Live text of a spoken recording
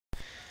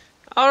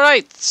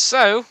Alright,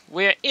 so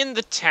we're in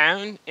the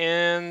town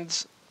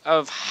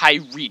of High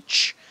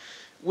Reach,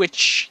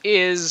 which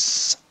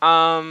is,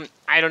 I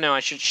don't know, I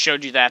should have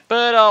showed you that,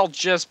 but I'll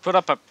just put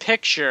up a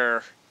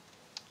picture.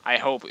 I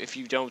hope if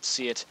you don't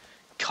see it,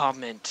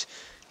 comment,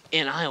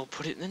 and I'll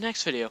put it in the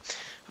next video.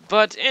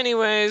 But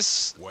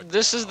anyways,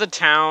 this is the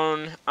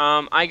town.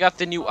 I got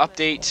the new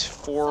update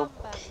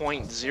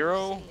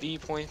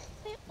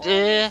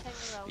 4.0,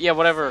 yeah,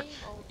 whatever.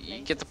 You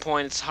get the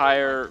point, it's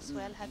higher,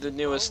 the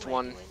newest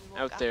one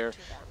out there.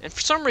 And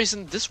for some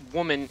reason, this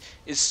woman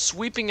is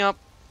sweeping up,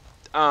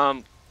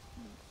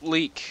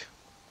 leek,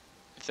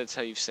 if that's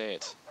how you say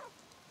it.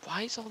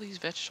 Why is all these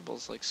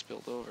vegetables, like,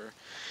 spilled over?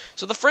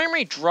 So the frame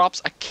rate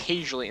drops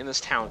occasionally in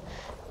this town.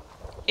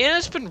 And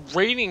it's been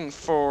raining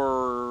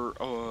for,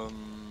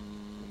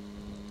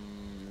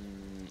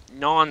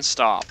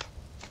 non-stop.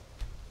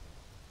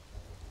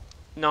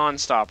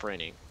 Non-stop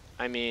raining.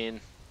 I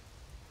mean...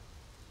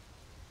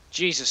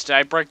 Jesus, did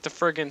I break the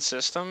friggin'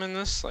 system in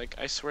this? Like,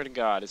 I swear to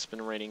God, it's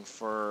been raining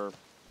for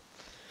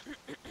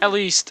at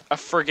least a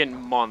friggin'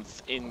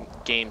 month in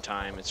game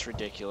time. It's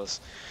ridiculous.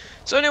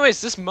 So anyways,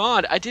 this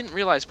mod, I didn't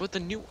realize, with the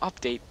new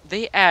update,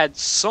 they add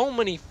so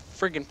many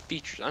friggin'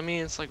 features. I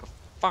mean, it's like a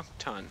fuck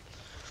ton.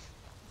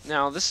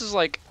 Now, this is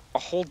like a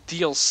whole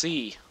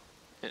DLC.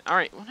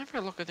 Alright, whenever I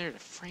look at there, the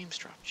frames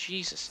drop.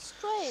 Jesus.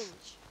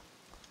 Strange.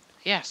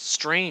 Yeah,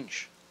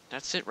 strange.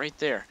 That's it right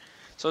there.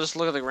 So just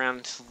look at the ground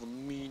until the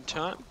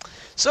meantime.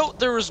 So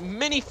there was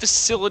many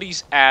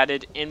facilities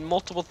added and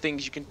multiple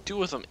things you can do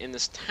with them in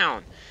this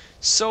town.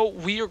 So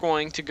we are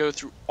going to go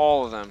through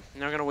all of them.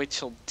 Now we're gonna wait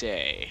till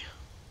day.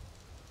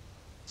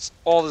 So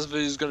all this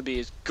video is gonna be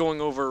is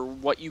going over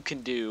what you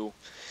can do.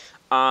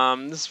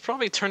 This will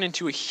probably turn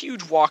into a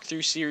huge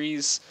walkthrough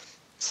series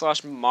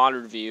 / mod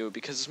review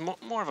because it's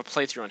more of a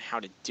playthrough on how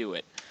to do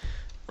it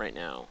right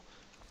now.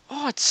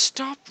 Oh, it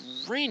stopped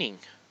raining.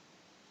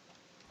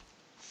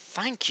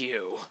 Thank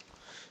you.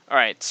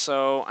 Alright,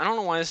 so I don't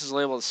know why this is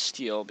labeled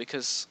steel,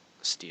 because...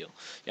 Steel.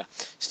 Yeah,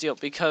 steel,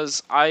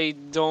 because I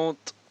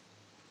don't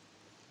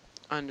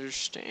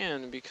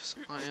understand, because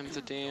I am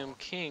the damn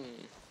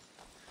king.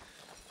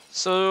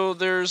 So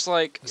there's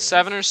like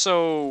 7 or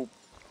so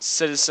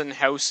citizen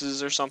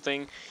houses or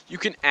something. You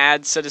can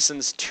add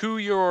citizens to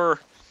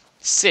your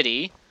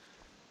city,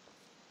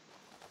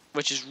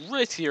 which is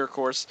right here, of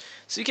course.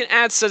 So you can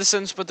add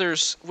citizens, but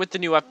there's, with the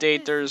new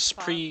update, there's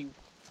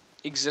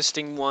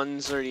existing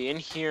ones already in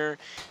here.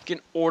 You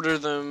can order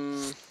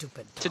them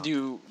to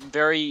do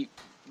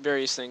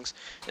various things.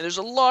 And there's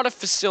a lot of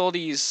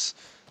facilities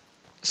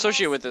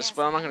associated with this,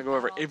 but I'm not going to go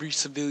over every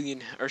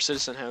civilian or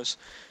citizen house.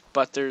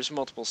 But there's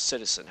multiple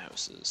citizen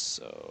houses,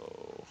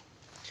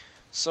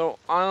 so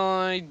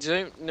I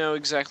don't know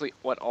exactly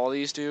what all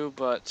these do,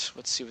 but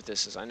let's see what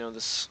this is. I know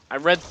this. I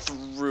read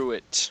through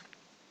it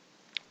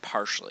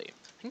partially.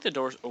 I think the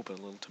door's open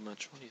a little too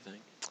much. What do you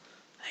think?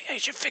 I think I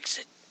should fix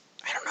it.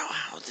 I don't know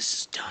how this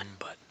is done,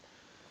 but...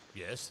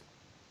 Yes?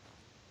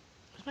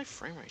 Why's my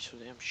frame rate so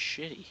damn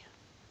shitty?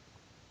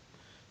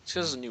 It's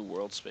because it's a new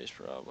world space,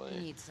 probably.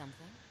 Need something?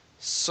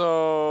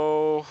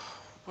 So...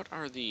 What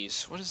are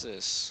these? What is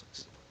this?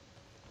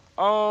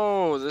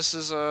 Oh, this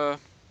is a...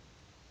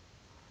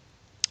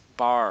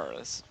 bar.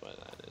 That's what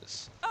that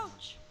is.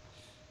 Ouch!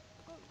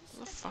 How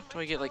the fuck do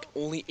I get, like,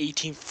 only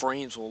 18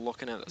 frames while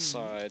looking at the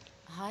side?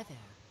 Hi there.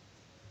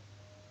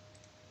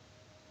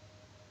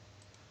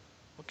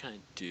 What can I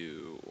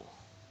do?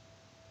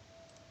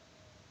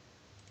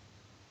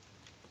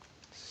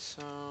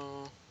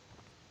 So...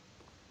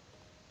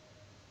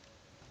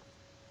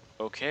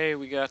 Okay,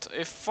 we got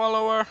a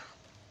follower.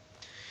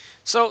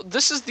 So,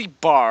 this is the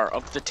bar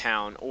of the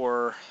town,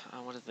 or...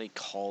 what are they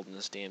called in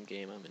this damn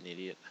game? I'm an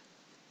idiot.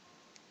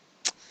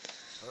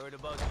 Heard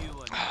about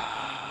you and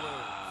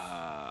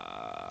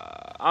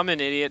I'm an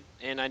idiot,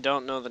 and I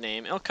don't know the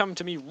name. It'll come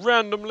to me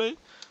randomly,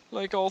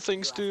 like all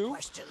things do.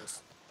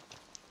 Questions?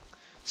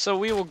 So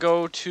we will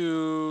go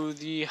to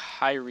the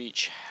High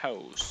Reach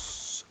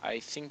house.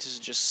 I think this is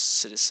just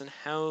citizen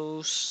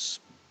house,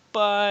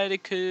 but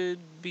it could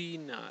be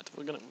not.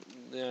 We're gonna...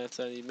 if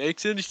that even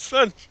makes any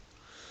sense.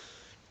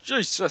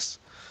 Jesus.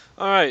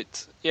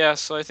 Alright. Yeah,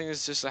 so I think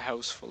it's just a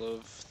house full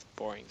of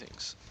boring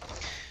things.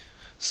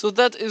 So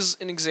that is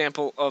an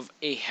example of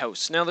a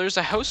house. Now there's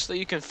a house that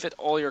you can fit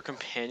all your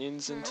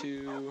companions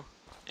into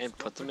and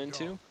put them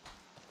into.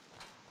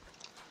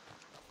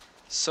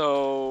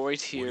 So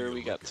right here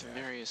we got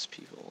various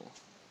people.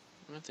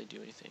 I don't know if they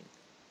do anything.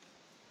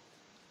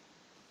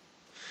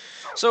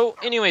 So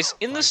anyways,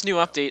 in this new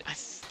update,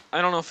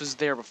 I don't know if it was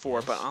there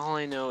before, but all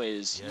I know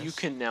is you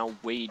can now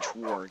wage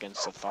war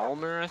against a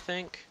Thalmer, I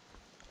think.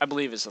 I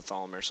believe it's a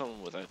Thalmer,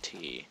 someone with a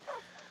T.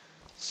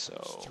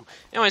 So,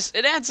 anyways,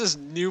 it adds this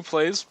new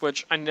place,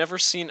 which I never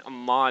seen a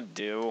mod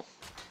do,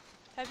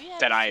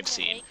 that I have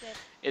seen,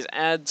 is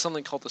add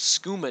something called the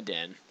Skooma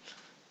Den.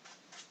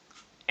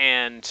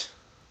 And,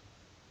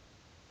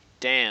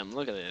 damn,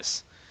 look at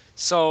this.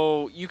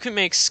 So, you can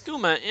make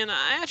skooma, and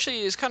actually,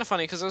 it's kind of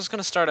funny, because I was going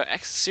to start a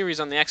series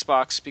on the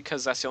Xbox,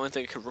 because that's the only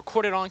thing I could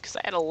record it on, because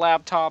I had a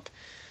laptop,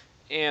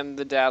 and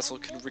the Dazzle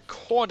could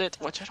record it,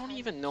 which I don't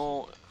even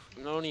know.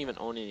 I don't even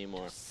own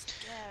anymore.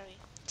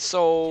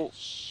 So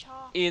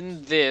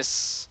in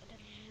this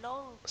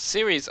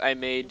series I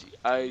made,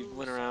 I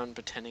went around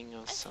pretending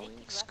I was selling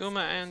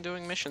skooma and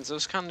doing missions. It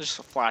was kind of just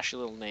a flashy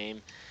little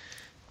name.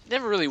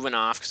 Never really went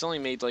off because I only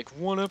made like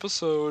one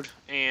episode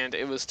and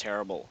it was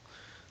terrible.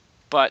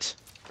 But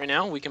right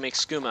now we can make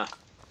skooma,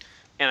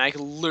 and I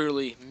can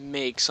literally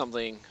make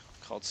something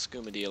called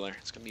Skooma Dealer.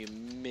 It's gonna be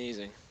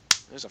amazing.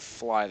 There's a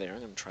fly there.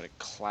 I'm gonna try to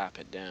clap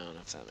it down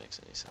if that makes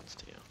any sense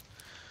to you.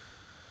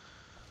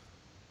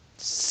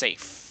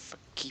 Safe for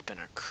keeping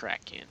a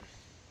crack in.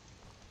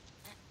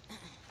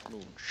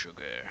 Moon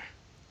sugar.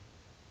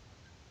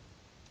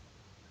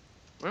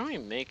 Where do we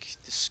make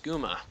the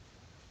skooma?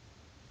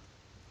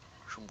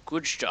 Some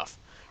good stuff.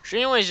 So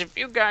anyways, if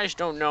you guys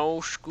don't know,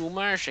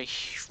 skooma is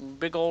a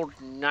big old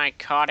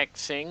narcotic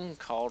thing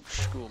called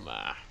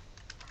skooma.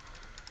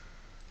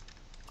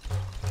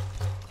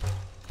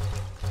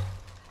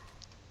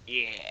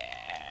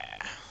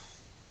 Yeah.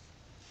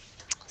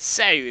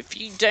 So, if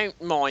you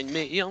don't mind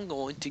me, I'm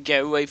going to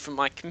go away from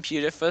my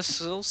computer for a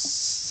little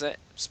split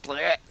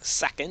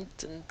second,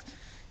 and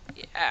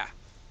yeah.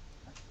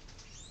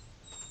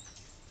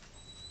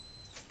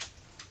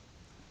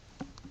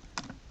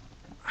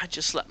 I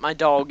just let my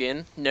dog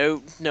in.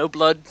 No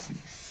blood,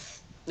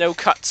 no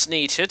cuts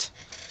needed.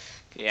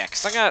 Yeah,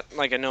 'cause I got,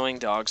 like, annoying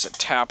dogs that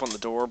tap on the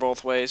door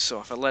both ways,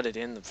 so if I let it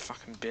in, the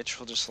fucking bitch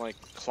will just, like,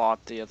 claw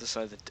at the other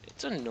side of the...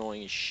 It's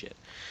annoying as shit.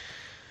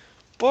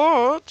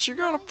 But you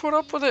gotta put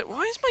up with it.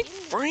 Why is my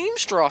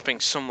frames dropping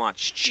so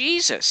much?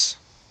 Jesus.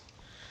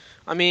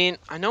 I mean,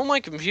 I know my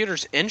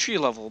computer's entry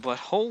level, but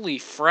holy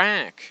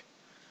frack.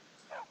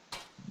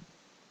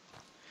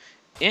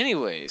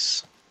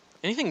 Anyways,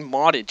 anything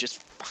modded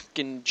just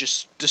fucking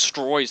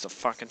destroys the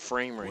fucking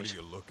frame rate. What are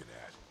you looking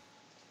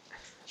at?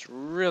 It's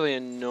really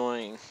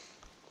annoying.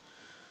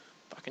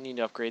 Fucking need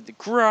to upgrade the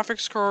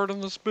graphics card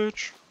on this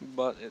bitch,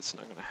 but it's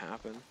not gonna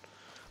happen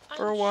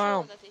for a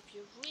while.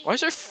 Why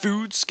is there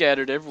food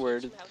scattered everywhere?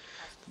 Did the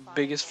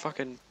biggest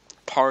fucking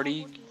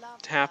party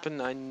happen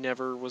I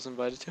never was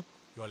invited to?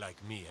 You're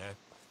like me, eh?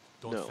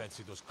 Don't No.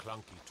 fancy those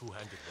clunky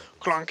two-handed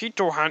weapons. Clunky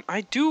two-hand.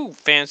 I do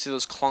fancy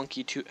those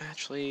clunky two.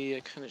 Actually,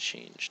 I kind of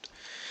changed.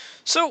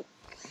 So,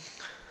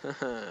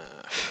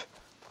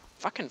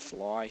 fucking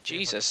fly,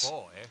 Jesus.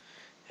 Fall, eh?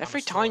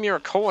 Every time you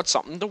record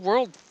something, the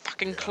world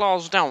fucking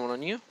claws down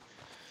on you.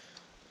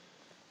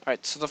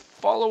 Alright, so the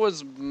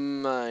follower's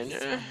mine.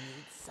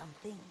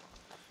 Something.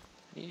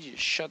 I need you to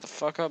shut the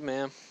fuck up,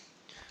 man.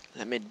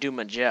 Let me do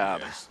my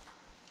job. Yes.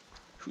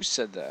 Who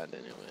said that,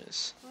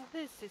 anyways?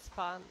 This is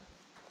fun.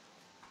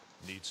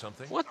 Need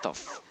something? What the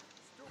f...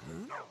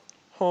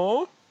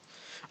 Huh?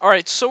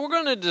 Alright, so we're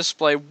going to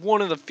display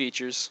one of the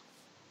features.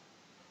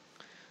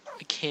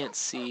 I can't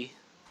see.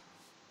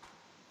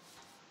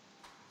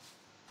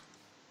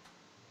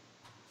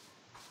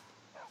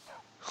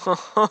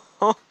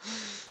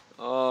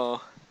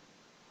 Oh.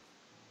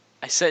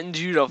 I sent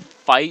you to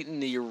fight in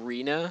the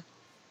arena?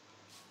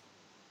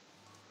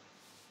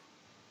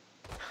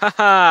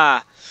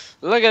 Haha!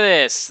 Look at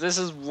this! This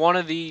is one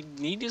of the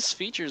neatest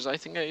features I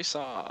think I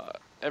saw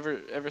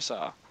ever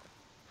saw.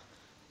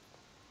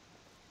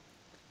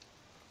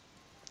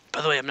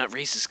 By the way, I'm not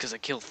racist because I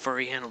kill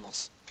furry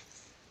animals.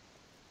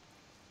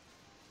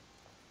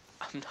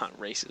 I'm not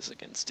racist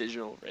against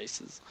digital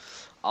races.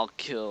 I'll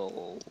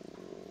kill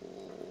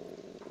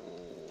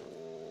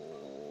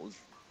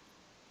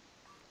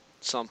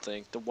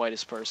something, the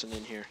whitest person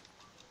in here.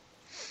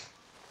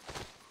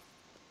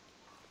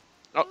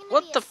 Oh,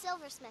 what the?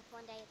 Silversmith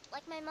one day,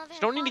 like my mother.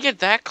 You don't need to get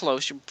that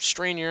close. You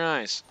strain your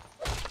eyes.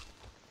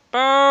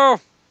 Boo!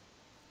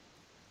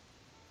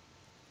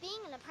 Being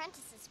an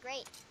apprentice is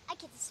great. I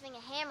get to swing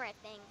a hammer at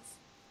things.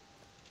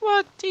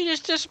 What? He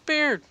just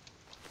disappeared.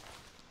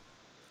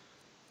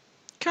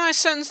 Can I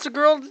sentence the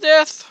girl to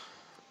death?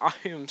 I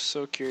am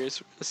so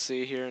curious. We're gonna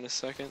see here in a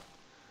second.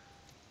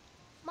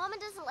 Mama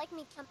doesn't like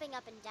me jumping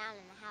up and down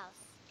in the house.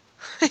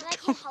 I But I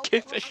can't don't help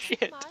give it. a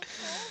shit.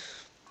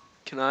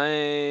 Can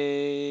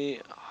I?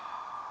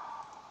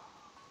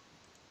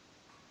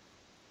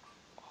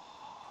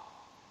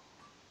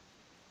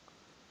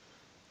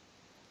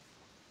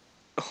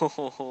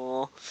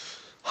 Oh,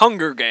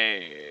 Hunger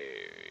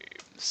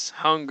Games,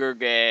 Hunger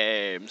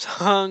Games,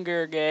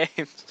 Hunger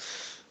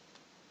Games.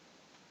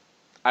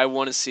 I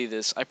want to see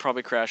this. I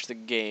probably crashed the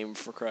game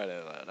for crying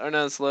out loud. Oh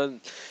no, it's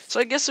loading. So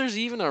I guess there's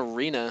even an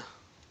arena.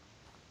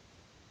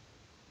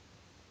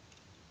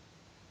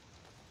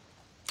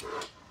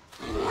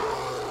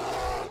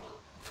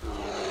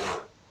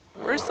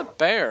 Where's the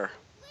bear?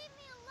 Leave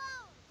me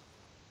alone.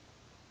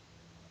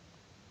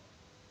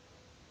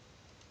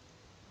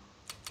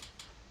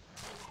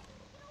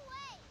 Get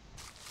away.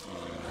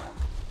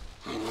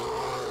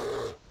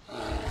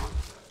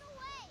 Get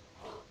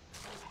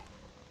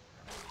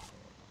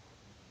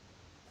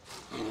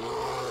away.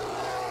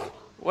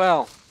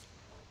 Well,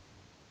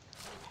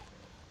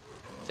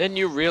 then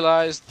you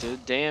realize the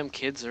damn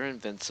kids are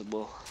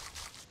invincible.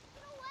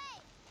 Get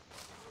away.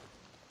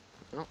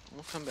 Well,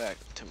 we'll come back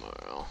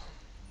tomorrow.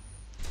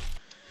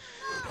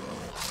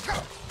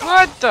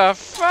 the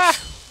fuck?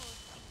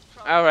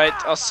 Alright,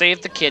 I'll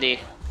save the kitty.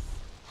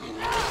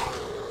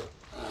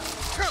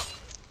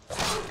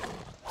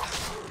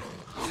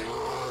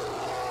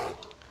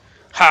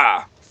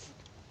 Ha!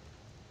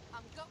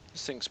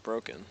 This thing's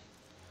broken.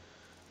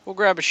 We'll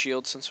grab a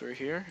shield since we're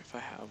here, if I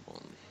have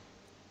one.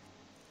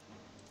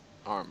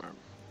 Armor.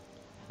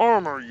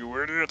 Armor,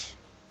 you idiot!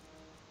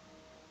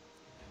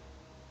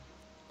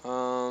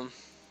 There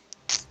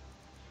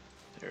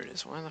it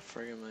is. Why the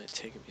frig am I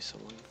taking me so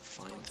long to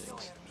find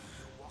things?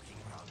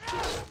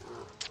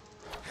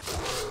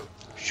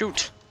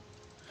 Shoot!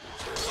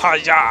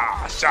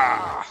 Hiya!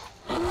 Sha!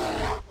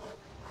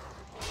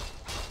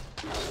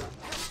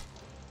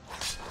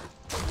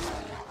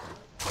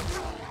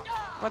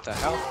 What the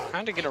hell?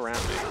 How'd it get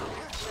around me?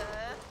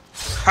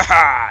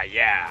 Haha!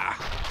 Yeah!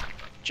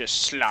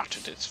 Just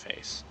slaughtered its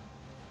face.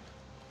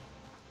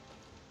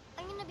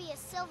 I'm gonna be a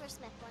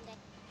silversmith one day.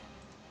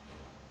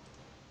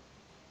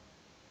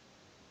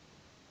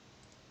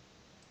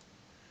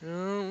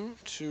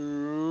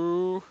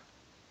 To...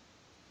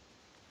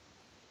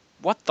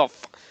 What the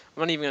f...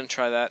 I'm not even gonna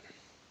try that.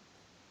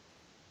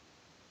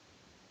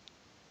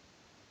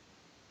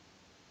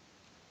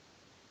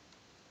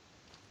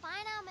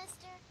 Bye now,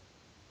 mister.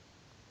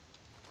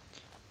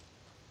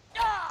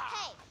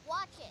 Hey,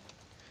 watch it.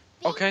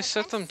 Okay,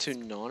 set them to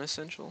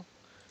non-essential.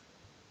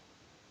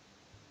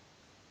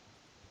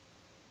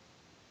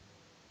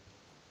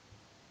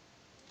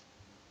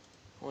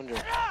 I wonder...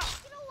 Get away!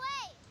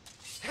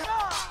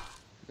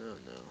 No,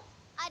 no.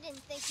 I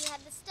didn't think you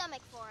had the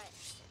stomach for it.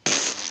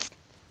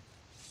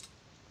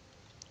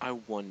 I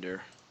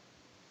wonder...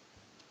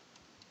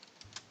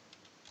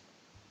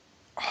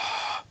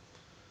 Are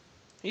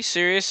you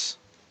serious?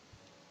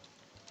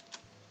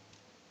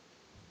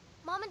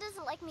 Mama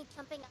doesn't like me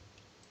jumping up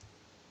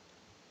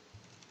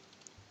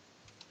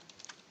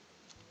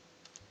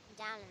and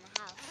down in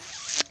the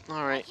house. I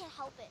Alright. can't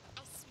help it,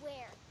 I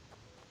swear.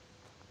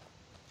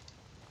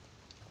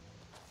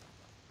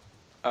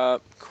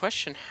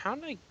 Question, how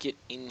do I get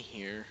in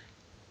here?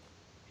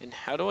 And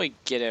how do I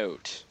get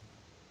out?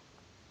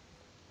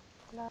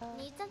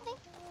 Need something?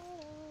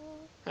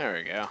 There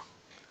we go.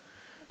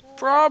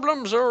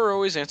 Problems are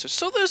always answered.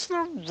 So there's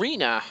an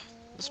arena.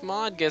 This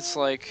mod gets,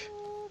 like,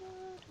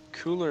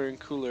 cooler and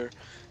cooler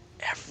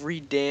every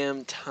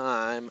damn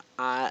time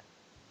I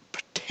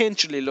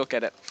potentially look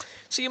at it.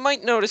 So you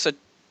might notice a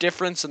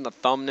difference in the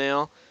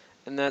thumbnail.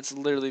 And that's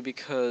literally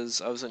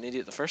because I was an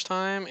idiot the first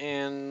time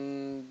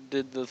and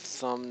did the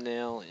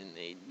thumbnail in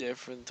a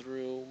different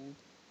room.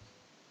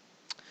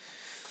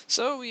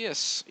 So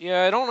yes,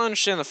 yeah, I don't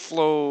understand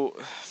the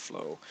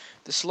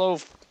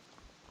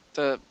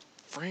the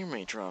frame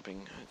rate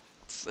dropping.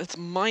 It's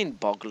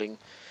mind-boggling.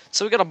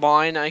 So we got a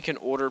mine. I can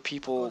order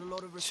people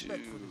to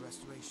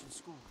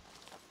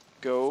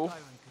go.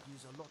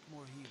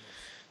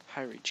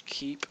 High Reach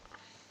Keep.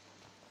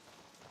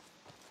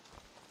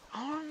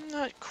 I'm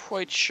not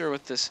quite sure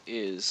what this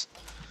is.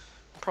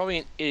 I'm probably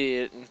an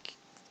idiot, and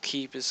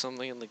Keep is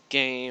something in the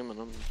game, and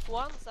I'm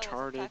Once I was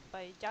retarded. attacked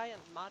by a giant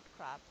mud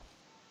crab.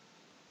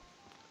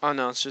 Oh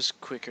no, it's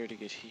just quicker to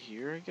get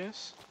here, I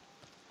guess.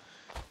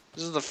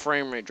 This is the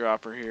frame rate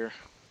dropper here.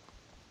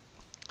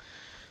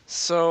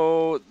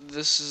 So,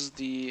 this is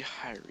the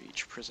High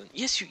Reach prison.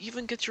 Yes, you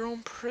even get your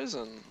own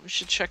prison. We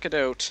should check it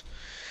out.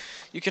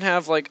 You can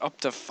have like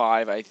up to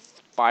 5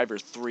 or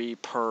 3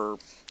 per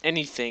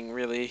anything,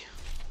 really.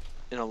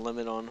 In a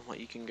limit on what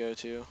you can go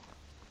to.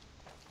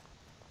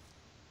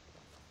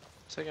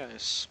 Is that guy a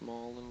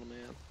small little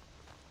man?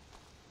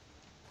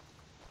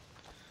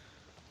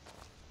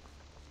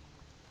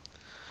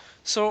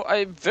 So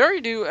I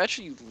do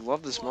actually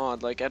love this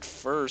mod. Like at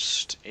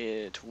first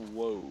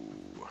whoa.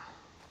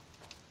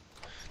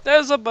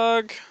 There's a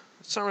bug.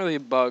 It's not really a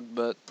bug,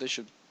 but they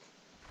should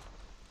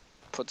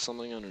put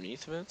something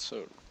underneath of it so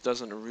it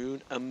doesn't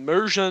ruin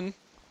immersion.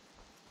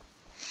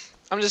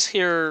 I'm just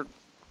here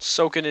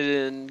soaking it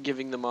in,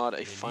 giving the mod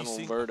a final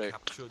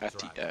verdict at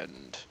the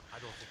end.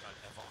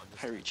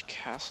 High Reach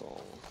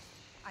Castle.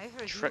 I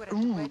heard you were at the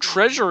Ooh, wedding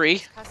treasury.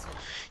 of your cousin.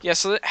 Yeah,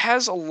 so it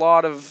has a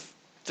lot of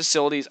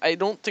facilities. I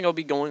don't think I'll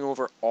be going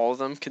over all of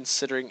them,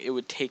 considering it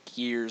would take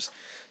years.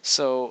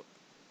 So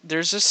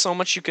there's just so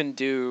much you can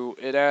do.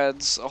 It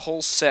adds a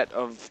whole set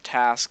of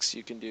tasks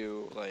you can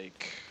do,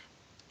 like,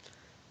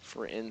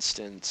 for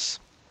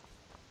instance,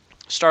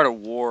 start a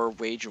war,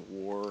 wage a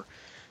war.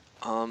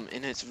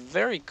 And it's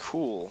very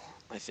cool,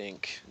 I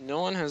think.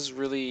 No one has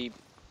really,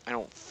 I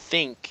don't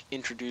think,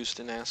 introduced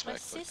an My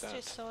aspect like sister that.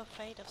 is so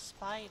afraid of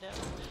spiders.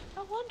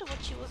 I wonder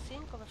what she will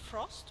think of a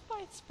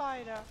frostbite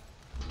spider.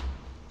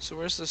 So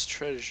where's this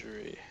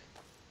treasury?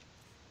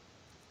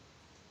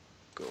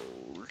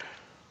 Gold.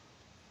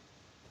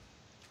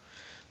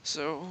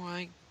 So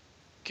I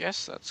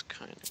guess that's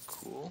kind of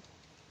cool.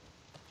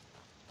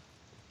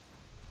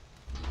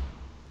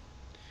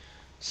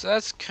 So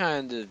that's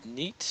kind of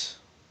neat.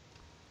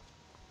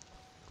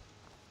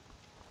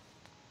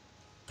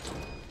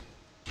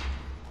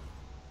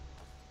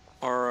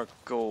 Aura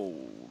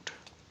gold.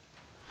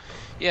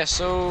 Yeah,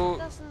 so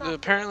There's there nothing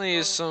apparently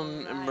is going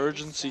some for right,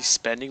 emergency is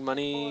spending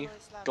money,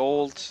 always love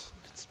gold. horses.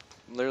 It's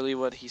literally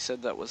what he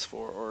said that was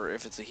for, or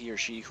if it's a he or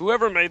she.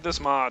 Whoever made this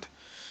mod.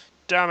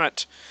 Damn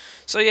it.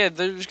 So yeah,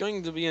 there's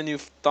going to be a new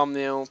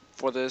thumbnail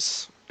for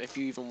this, if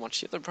you even watch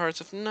the other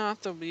parts. If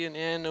not, there'll be an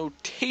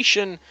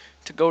annotation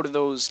to go to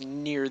those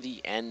near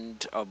the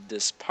end of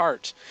this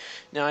part.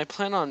 Now, I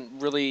plan on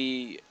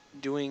really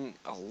doing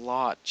a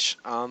lot.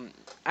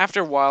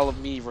 After a while of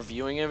me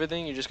reviewing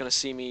everything, you're just going to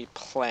see me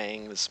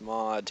playing this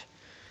mod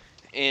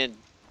and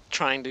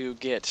trying to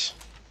get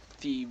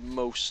the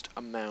most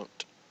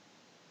amount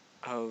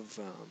of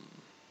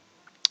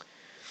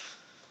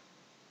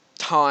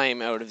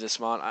time out of this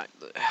mod.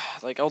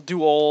 Like, I'll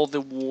do all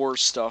the war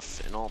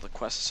stuff and all the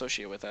quests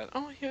associated with that.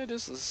 Oh yeah, it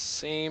is the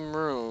same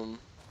room.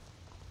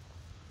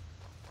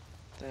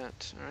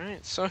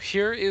 Alright, so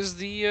here is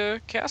the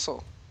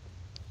castle.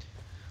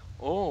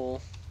 Oh,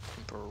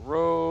 Emperor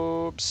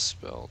robes,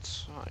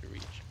 belt, high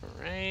reach,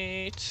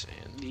 right,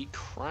 and the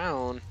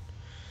crown.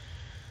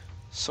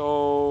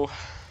 So,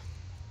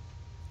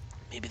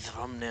 maybe the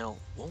thumbnail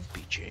won't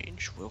be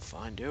changed. We'll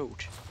find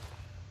out.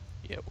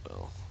 Yeah,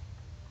 well.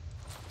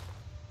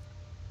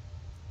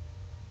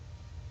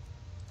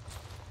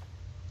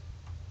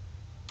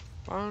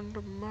 Bond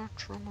of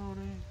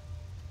matrimony.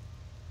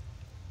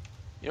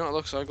 You know what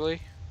looks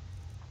ugly?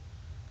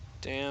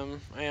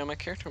 Damn. Yeah, my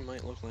character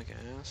might look like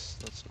ass.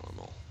 That's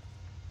normal.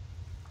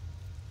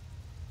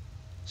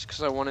 It's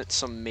because I wanted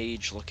some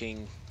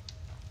mage-looking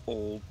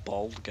old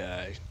bald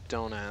guy.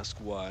 Don't ask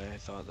why. I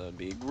thought that'd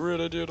be a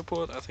great idea to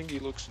put. I think he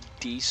looks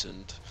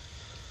decent.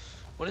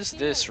 What is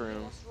this Clearly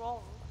room? was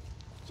wrong.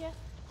 Yet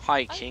High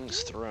I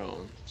King's do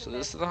throne. think So you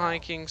this is meant the High well.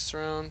 King's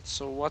throne.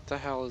 So what the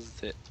hell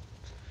is it?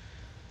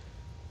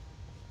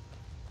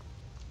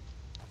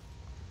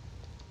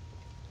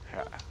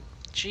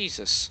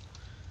 Jesus.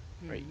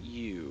 Right,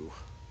 you.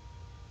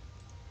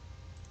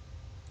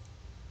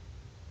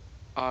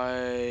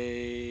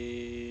 I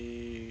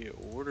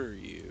order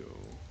you.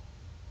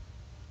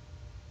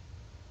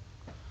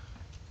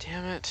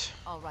 Damn it.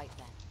 All right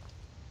then.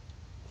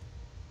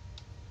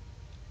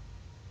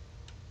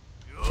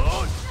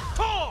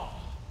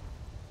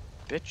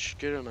 Bitch,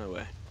 get out of my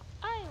way.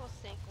 I was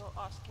thinking of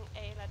asking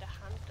Ayla the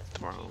Huntress to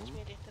Throne. teach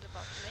me a little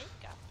about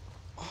makeup.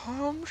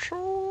 I'm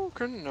so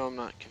no, I'm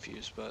not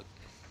confused, but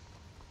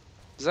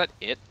is that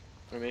it?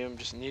 Or maybe I'm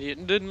just an idiot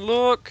and didn't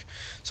look.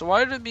 So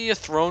why would it be a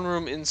throne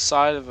room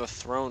inside of a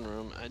throne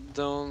room? I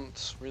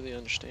don't really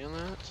understand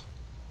that.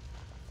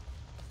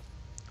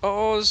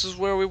 Oh, this is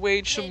where we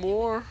wage some Maybe we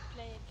war. could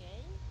play a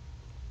game?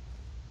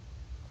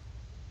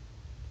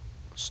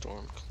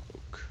 Storm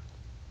cloak.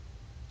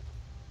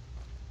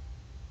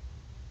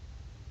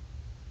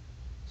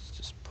 Let's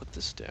just put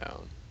this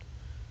down.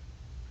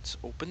 Let's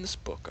open this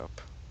book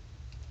up.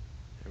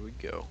 There we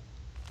go.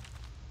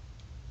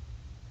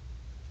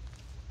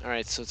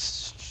 Alright, so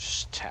it's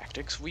just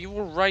tactics. We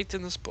were right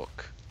in this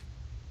book.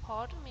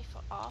 Pardon me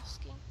for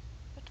asking,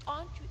 but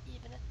aren't you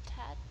even a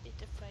tad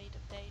bit afraid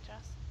of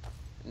Daedras?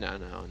 No,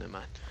 never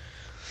mind.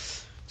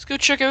 Let's go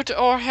check out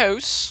our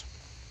house.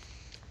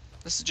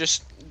 This is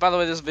just, by the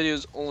way, this video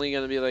is only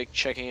going to be like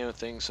checking out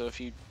things, so if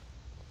you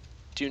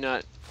do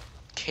not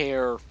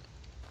care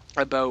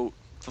about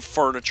the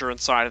furniture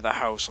inside of the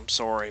house, I'm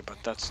sorry, but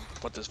that's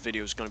what this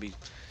video is going to be,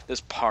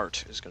 this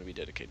part is going to be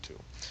dedicated to.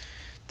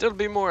 There'll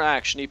be more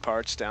actiony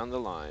parts down the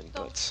line,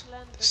 but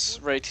this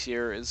right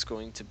here is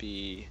going to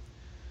be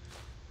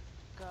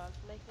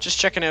just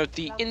checking out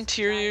the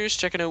interiors,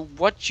 checking out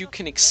what you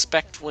can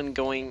expect when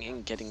going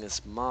and getting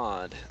this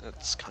mod.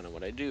 That's kind of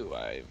what I do.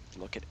 I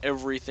look at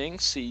everything,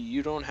 see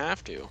you don't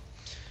have to.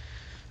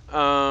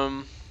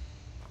 Alright,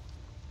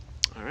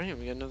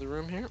 we got another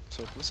room here. Let's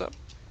open this up.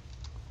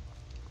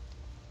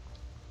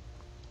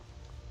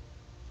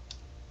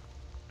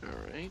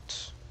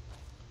 Alright.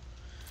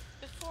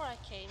 Before I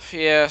came,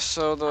 Yeah,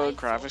 so the I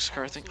graphics thought I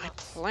card was thing, I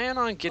nuts. plan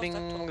on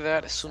getting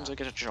that as soon as I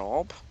get a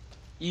job.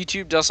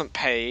 YouTube doesn't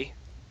pay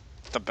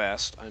the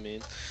best, I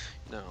mean.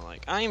 No,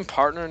 like, I'm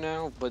partner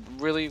now, but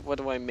really, what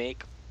do I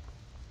make?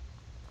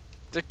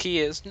 The key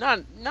is,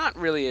 not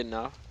really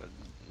enough, but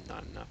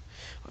not enough.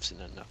 Obviously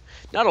not enough.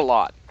 Not a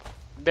lot.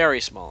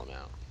 Very small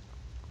amount.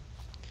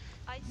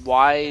 I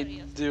Why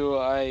seriously do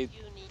I think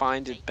you need to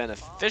find take it a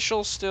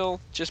beneficial still?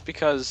 Just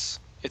because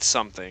it's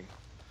something.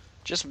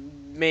 Just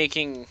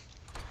making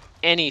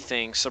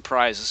anything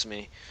surprises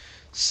me.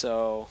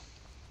 So,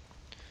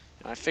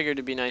 I figured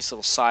it'd be nice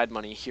little side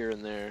money here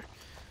and there.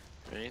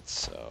 Right, bath.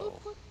 so...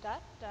 Who put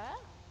that there?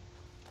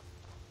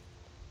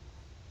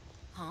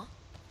 Huh?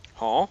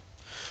 Huh?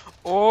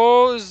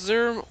 Oh, is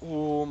there...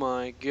 Oh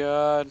my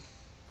god.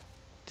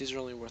 These are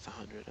only worth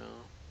 100.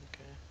 Oh,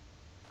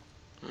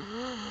 okay.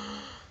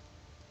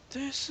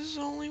 This is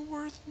only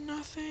worth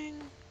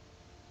nothing.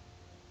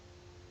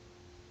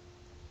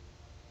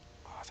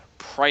 Oh, they're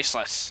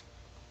priceless.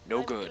 No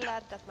I'm good.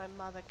 glad that my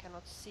mother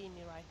cannot see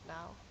me right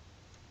now.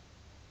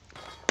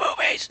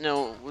 Boobies!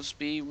 No, let's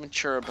be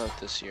mature about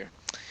this here.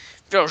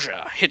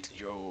 Vilja, hit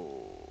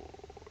your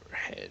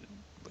head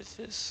with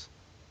this.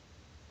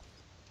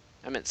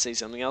 I meant to say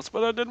something else,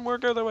 but that didn't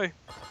work either way.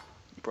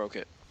 You broke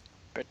it.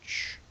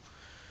 Bitch.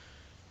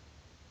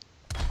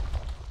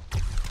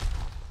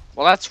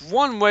 Well, that's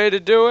one way to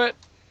do it.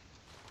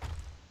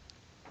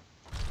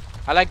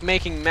 I like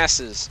making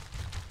messes.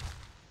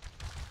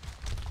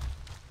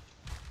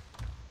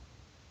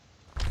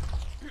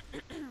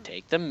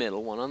 Take the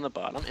middle one on the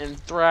bottom and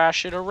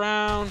thrash it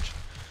around.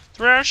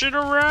 Thrash it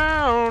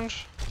around.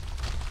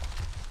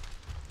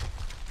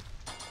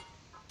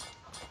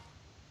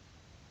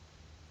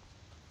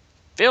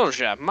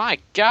 Vilja, my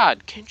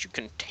god, can't you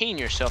contain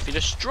yourself? You're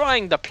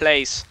destroying the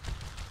place.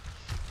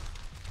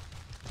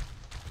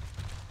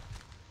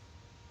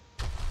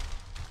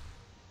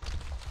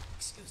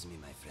 Excuse me,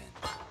 my friend.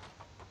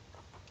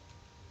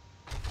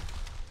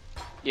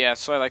 Yeah,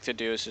 that's what I like to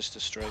do, is just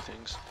destroy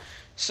things.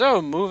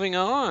 So, moving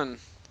on.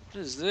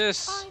 What is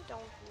this? I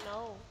don't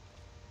know.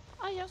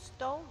 I just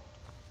don't.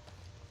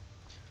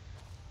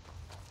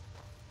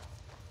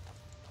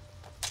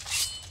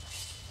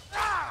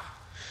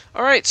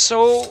 Alright,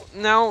 so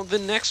now the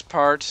next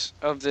part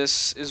of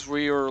this is where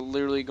you're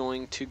literally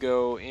going to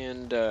go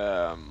and,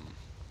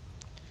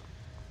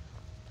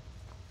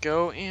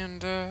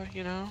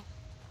 you know.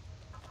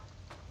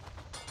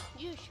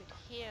 You should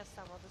hear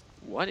some of the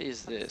What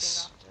is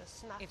this? after a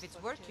snap If it's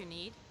or work two. you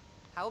need,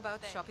 how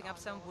about Thank chopping our up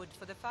some Lord. wood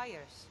for the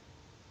fires?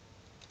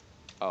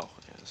 Oh,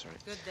 yeah, that's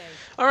right. Good day.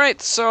 Alright,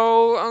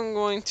 so I'm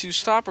going to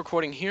stop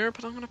recording here,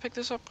 but I'm going to pick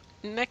this up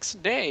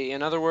next day.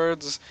 In other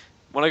words,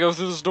 when I go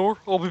through this door,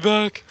 I'll be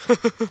back. Huh?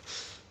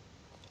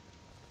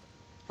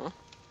 A There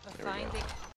we fine go. day.